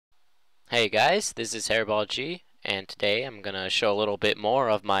Hey guys, this is HairballG, and today I'm gonna show a little bit more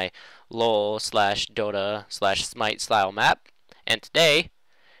of my LoL slash Dota slash Smite style map. And today,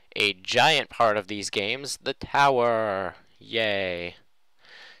 a giant part of these games, the tower. Yay!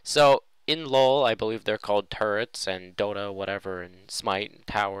 So in LoL, I believe they're called turrets, and Dota, whatever, and Smite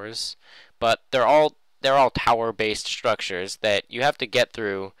towers. But they're all tower-based structures that you have to get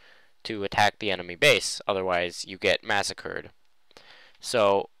through to attack the enemy base. Otherwise, you get massacred.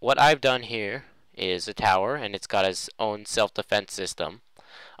 So what I've done here is a tower, and it's got its own self-defense system.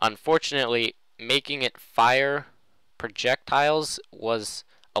 Unfortunately, making it fire projectiles was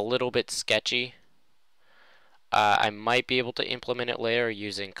a little bit sketchy. I might be able to implement it later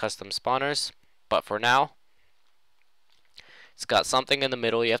using custom spawners, but for now, it's got something in the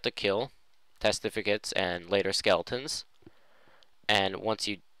middle you have to kill, testificates and later skeletons. And once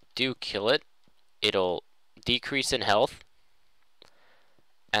you do kill it, it'll decrease in health,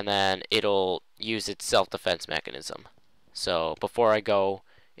 and then it'll use its self-defense mechanism. So before I go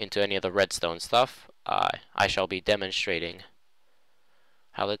into any of the redstone stuff, I shall be demonstrating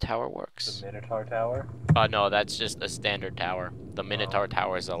how the tower works. The Minotaur Tower? No, that's just a standard tower. The Minotaur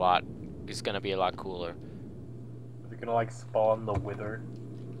tower is gonna be a lot cooler. Is it gonna like spawn the Wither?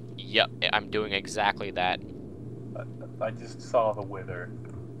 Yep, I'm doing exactly that. I just saw the Wither.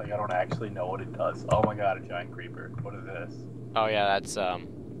 Like I don't actually know what it does. Oh my god, a giant creeper. What is this? Oh yeah, that's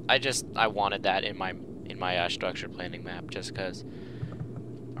I wanted that in my structured planning map just cause.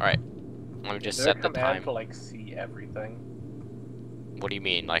 All right, let me just set the time. Is there a command to like see everything? What do you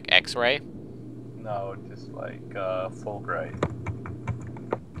mean, like X-ray? No, just like full bright.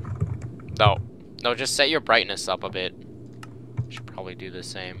 No, just set your brightness up a bit. Should probably do the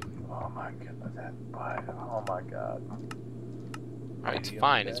same. Oh my god, oh my god. Alright, it's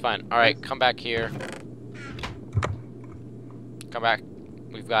fine, it's fine. Alright, come back here. Come back.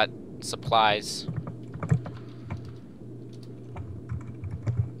 We've got supplies.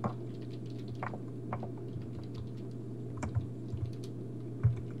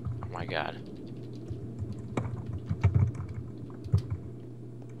 Oh my god.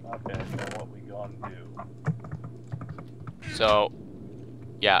 Okay, so what we gonna do? So,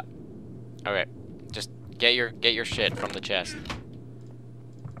 yeah. Okay, just get your shit from the chest.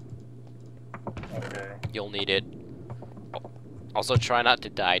 Okay. You'll need it. Also, try not to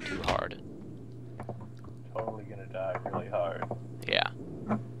die too hard. Totally gonna die really hard. Yeah.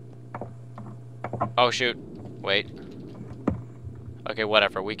 Oh shoot. Wait. Okay,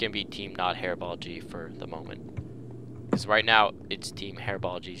 whatever. We can be team not HairballG for the moment. Because right now, it's team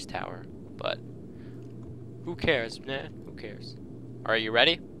HairballG's tower. But, who cares, man? Who cares? Alright, you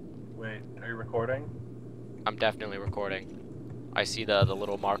ready? Wait, are you recording? I'm definitely recording. I see the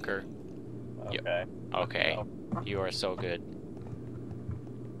little marker. Okay. Okay. Oh. You are so good.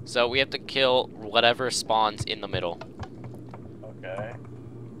 So we have to kill whatever spawns in the middle. Okay.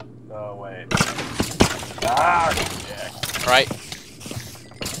 Oh, wait. Ah, shit. Alright.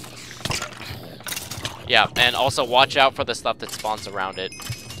 Yeah, and also watch out for the stuff that spawns around it.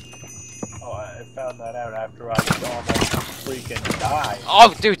 Oh, I found that out after I almost freaking died.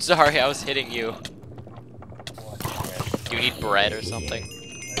 Oh, dude, sorry, I was hitting you. What? Do you need bread or something?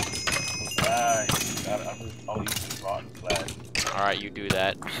 I'll use this rotten flesh. Alright, you do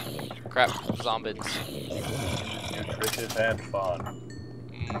that. Crap, zombies. Nutritious and fun.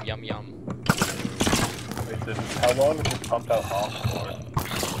 Yum yum. Wait, how long does it pump out off for?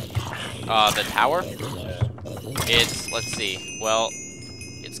 The tower? Yeah. Let's see. Well,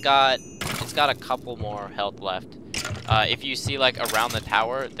 it's got a couple more health left. If you see like around the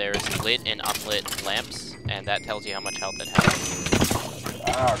tower, there's lit and unlit lamps, and that tells you how much health it has.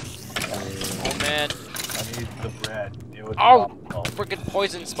 Ah, Oh man. I need the bread. It was Oh, optimal. freaking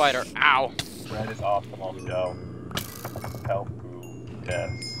poison spider. Ow. Bread is optimal, Joe. Help who?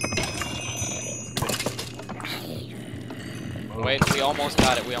 Yes. Wait, we almost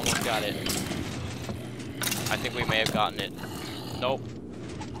got it. We almost got it. I think we may have gotten it. Nope.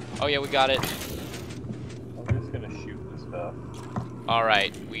 Oh yeah, we got it. I'm just gonna shoot this stuff.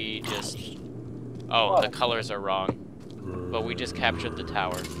 Alright, we just... Oh, What? the colors are wrong. But we just captured the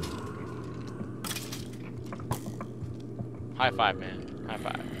tower. High five, man. High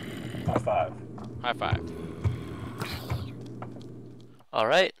five. High five. High five.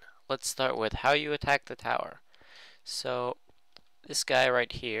 Alright, let's start with how you attack the tower. So, this guy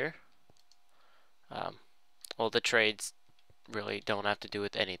right here, well, the trades really don't have to do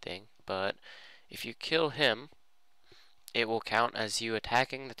with anything, but if you kill him, it will count as you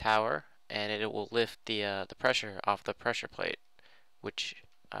attacking the tower, and it will lift the pressure off the pressure plate, which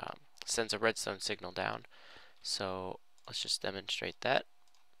sends a redstone signal down. So let's just demonstrate that.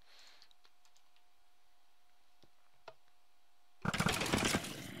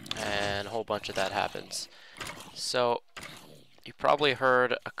 after that happens. So you probably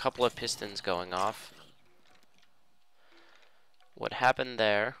heard a couple of pistons going off. What happened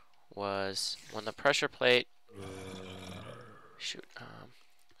there was when the pressure plate,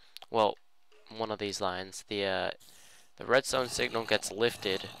 well, one of these lines, the redstone signal gets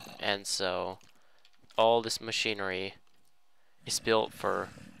lifted, and so all this machinery is built for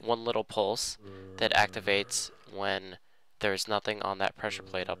one little pulse that activates when there's nothing on that pressure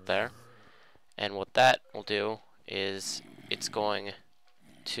plate up there. And what that will do is it's going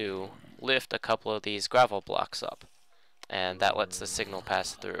to lift a couple of these gravel blocks up, and that lets the signal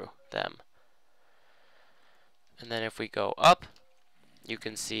pass through them. And then if we go up, you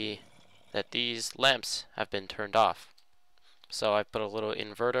can see that these lamps have been turned off. So I put a little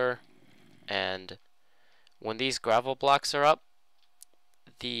inverter, and when these gravel blocks are up,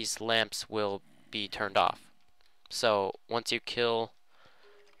 these lamps will be turned off. So once you kill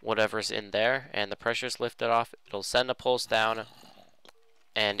whatever's in there and the pressure's lifted off, it'll send a pulse down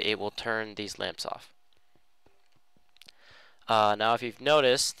and it will turn these lamps off. Now if you've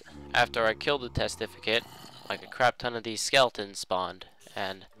noticed, after I killed the testificate, like a crap ton of these skeletons spawned,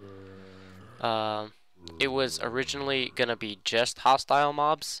 and it was originally gonna be just hostile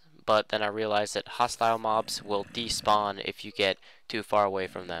mobs, but then I realized that hostile mobs will despawn if you get too far away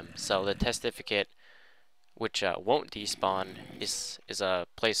from them. So the testificate, which won't despawn, is a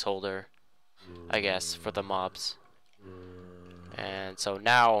placeholder, I guess, for the mobs. And so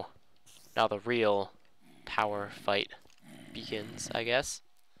now the real power fight begins, I guess.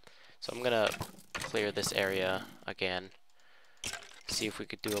 So I'm gonna clear this area again, see if we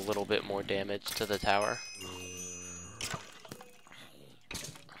could do a little bit more damage to the tower.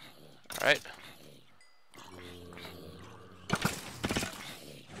 Alright.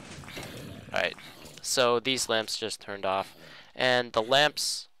 Alright, so these lamps just turned off, and the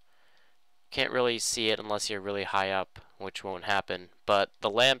lamps, can't really see it unless you're really high up, which won't happen, but the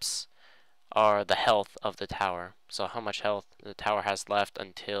lamps are the health of the tower. So how much health the tower has left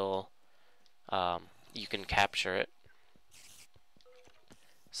until you can capture it.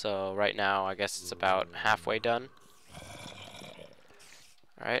 So right now I guess it's about halfway done.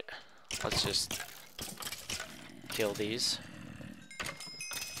 Alright, let's just kill these.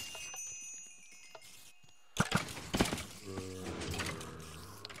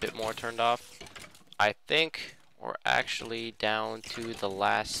 Bit more turned off. I think we're actually down to the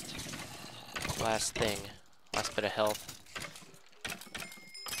last thing, last bit of health.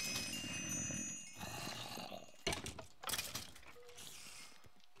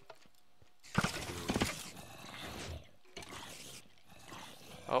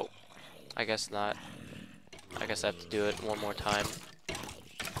 Oh, I guess not. I guess I have to do it one more time.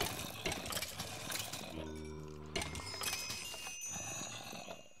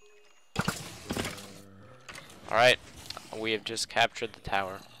 Alright, we have just captured the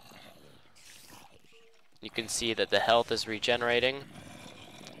tower. You can see that the health is regenerating,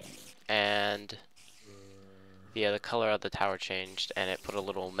 and the color of the tower changed, and it put a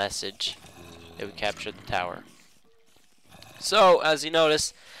little message that we captured the tower. So, as you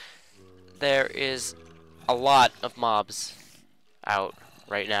notice, there is a lot of mobs out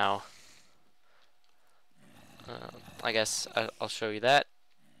right now. I guess I'll show you that.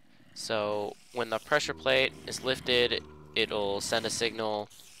 So when the pressure plate is lifted, it'll send a signal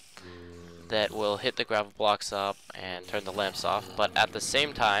that will hit the gravel blocks up and turn the lamps off. But at the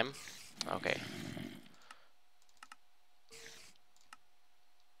same time, okay.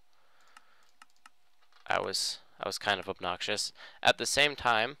 I was kind of obnoxious. At the same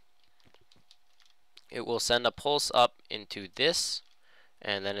time, it will send a pulse up into this,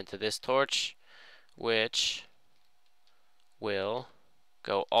 and then into this torch, which will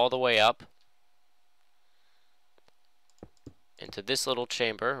go all the way up into this little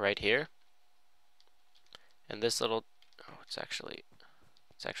chamber right here, and this little, oh, it's actually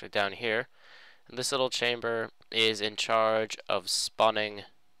down here, and this little chamber is in charge of spawning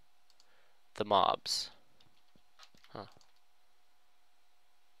the mobs. Huh.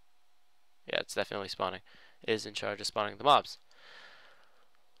 Yeah, it's definitely spawning. It is in charge of spawning the mobs.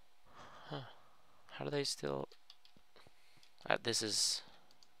 Huh. How do they still? This is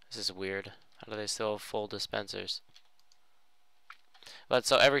weird. How do they still have full dispensers? But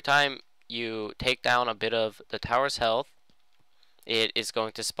so every time you take down a bit of the tower's health, it is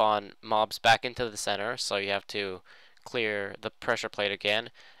going to spawn mobs back into the center, so you have to clear the pressure plate again.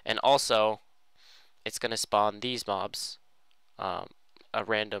 And also, it's going to spawn these mobs, a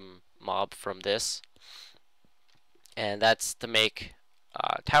random mob from this. And that's to make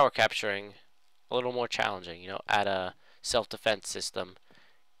tower capturing a little more challenging, you know, add a self-defense system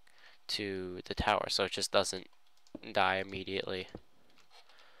to the tower, so it just doesn't die immediately.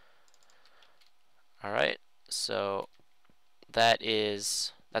 Alright, so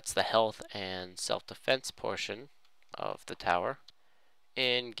that's the health and self-defense portion of the tower.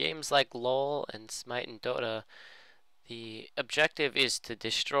 In games like LoL and Smite and Dota, the objective is to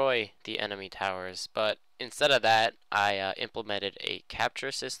destroy the enemy towers, but instead of that, I implemented a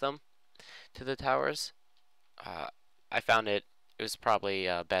capture system to the towers. I found it was probably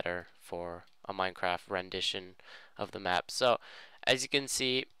better for a Minecraft rendition of the map. So, as you can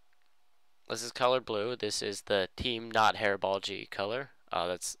see, this is colored blue. This is the Team Not HairballG color.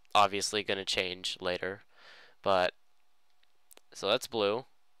 That's obviously going to change later, but so that's blue,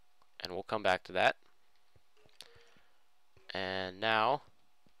 and we'll come back to that. And now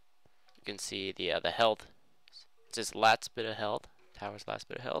you can see the health. It's his last bit of health, tower's last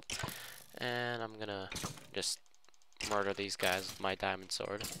bit of health, and I'm gonna just murder these guys with my diamond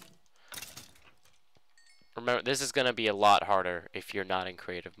sword. Remember, this is gonna be a lot harder if you're not in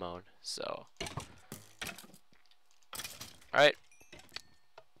creative mode. So, all right,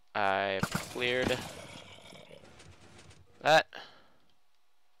 I've cleared that.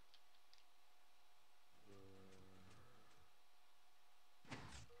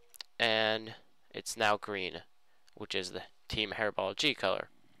 And it's now green, which is the Team HairballG color.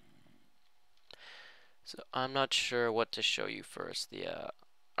 So I'm not sure what to show you first.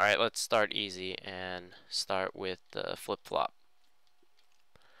 Alright, let's start easy and start with the flip-flop.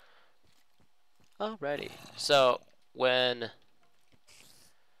 Alrighty. So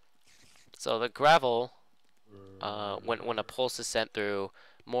the gravel, when a pulse is sent through,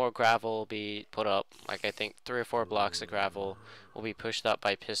 more gravel will be put up. Like, I think 3 or 4 blocks of gravel will be pushed up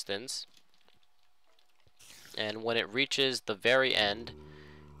by pistons. And when it reaches the very end,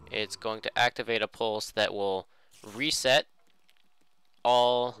 it's going to activate a pulse that will reset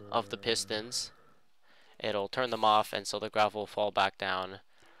all of the pistons. It'll turn them off, and so the gravel will fall back down.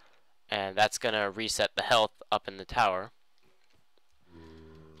 And that's going to reset the health up in the tower.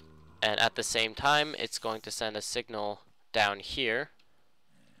 And at the same time, it's going to send a signal down here,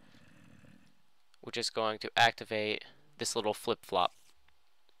 which is going to activate this little flip-flop.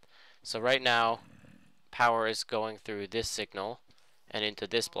 So right now, power is going through this signal and into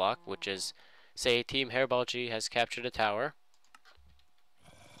this block, which is, say, Team HairballG has captured a tower.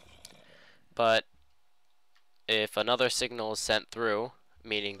 But if another signal is sent through,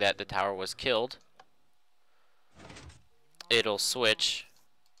 meaning that the tower was killed, it'll switch,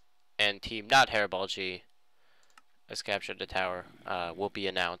 and Team Not HairballG has captured the tower will be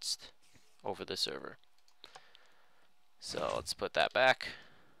announced over the server. So let's put that back.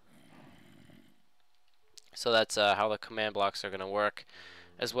 So that's how the command blocks are going to work.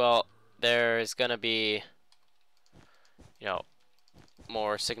 As well, there is going to be,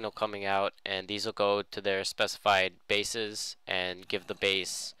 more signal coming out, and these will go to their specified bases and give the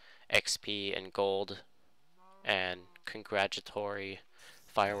base XP and gold and congratulatory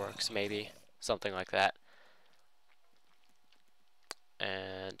fireworks, maybe something like that.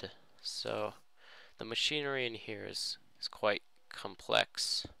 And so the machinery in here is quite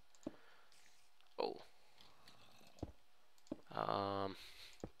complex.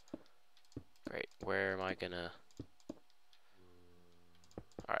 Great, where am I gonna...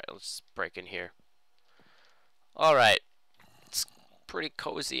 Alright, let's break in here. Alright, it's pretty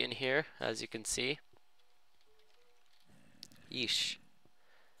cozy in here, as you can see. Yeesh.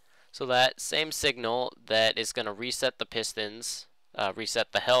 So that same signal that is gonna reset the pistons,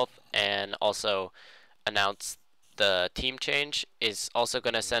 reset the health, and also announce the team change is also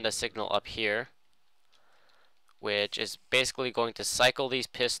gonna send a signal up here, which is basically going to cycle these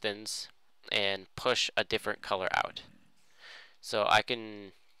pistons and push a different color out. So I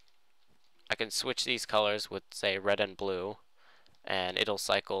can switch these colors with, say, red and blue, and it'll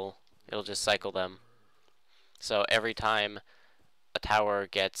just cycle them. So every time a tower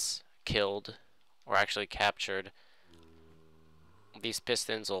gets killed or actually captured, these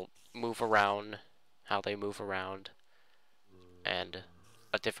pistons will move around how they move around, and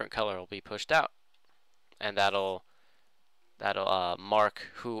a different color will be pushed out. And that'll mark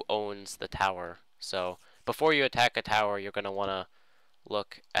who owns the tower. So before you attack a tower, you're going to want to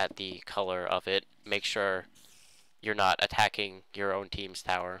look at the color of it. Make sure you're not attacking your own team's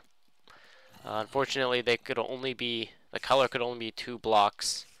tower. Unfortunately, the color could only be 2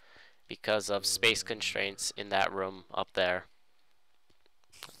 blocks because of space constraints in that room up there.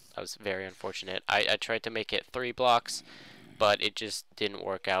 That was very unfortunate. I tried to make it 3 blocks, but it just didn't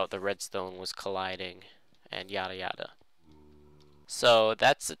work out. The redstone was colliding, and yada yada. So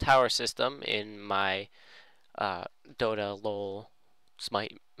that's the tower system in my Dota LoL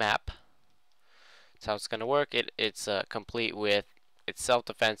Smite map. That's how it's going to work. It's complete with its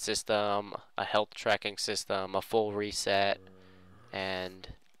self-defense system, a health tracking system, a full reset, and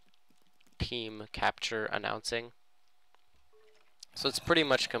team capture announcing. So it's pretty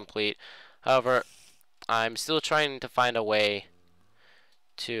much complete. However, I'm still trying to find a way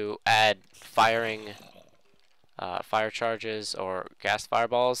to add firing fire charges or gas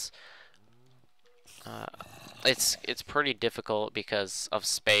fireballs. It's pretty difficult because of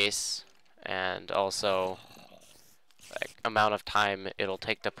space and also like amount of time it'll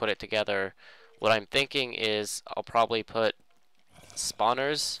take to put it together. What I'm thinking is I'll probably put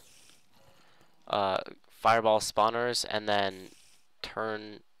spawners, fireball spawners, and then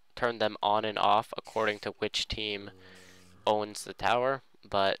turn them on and off according to which team owns the tower,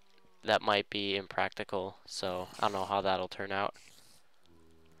 but that might be impractical, so I don't know how that'll turn out.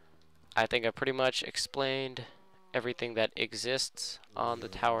 I think I pretty much explained everything that exists on the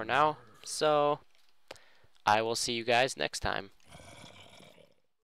tower now, so I will see you guys next time.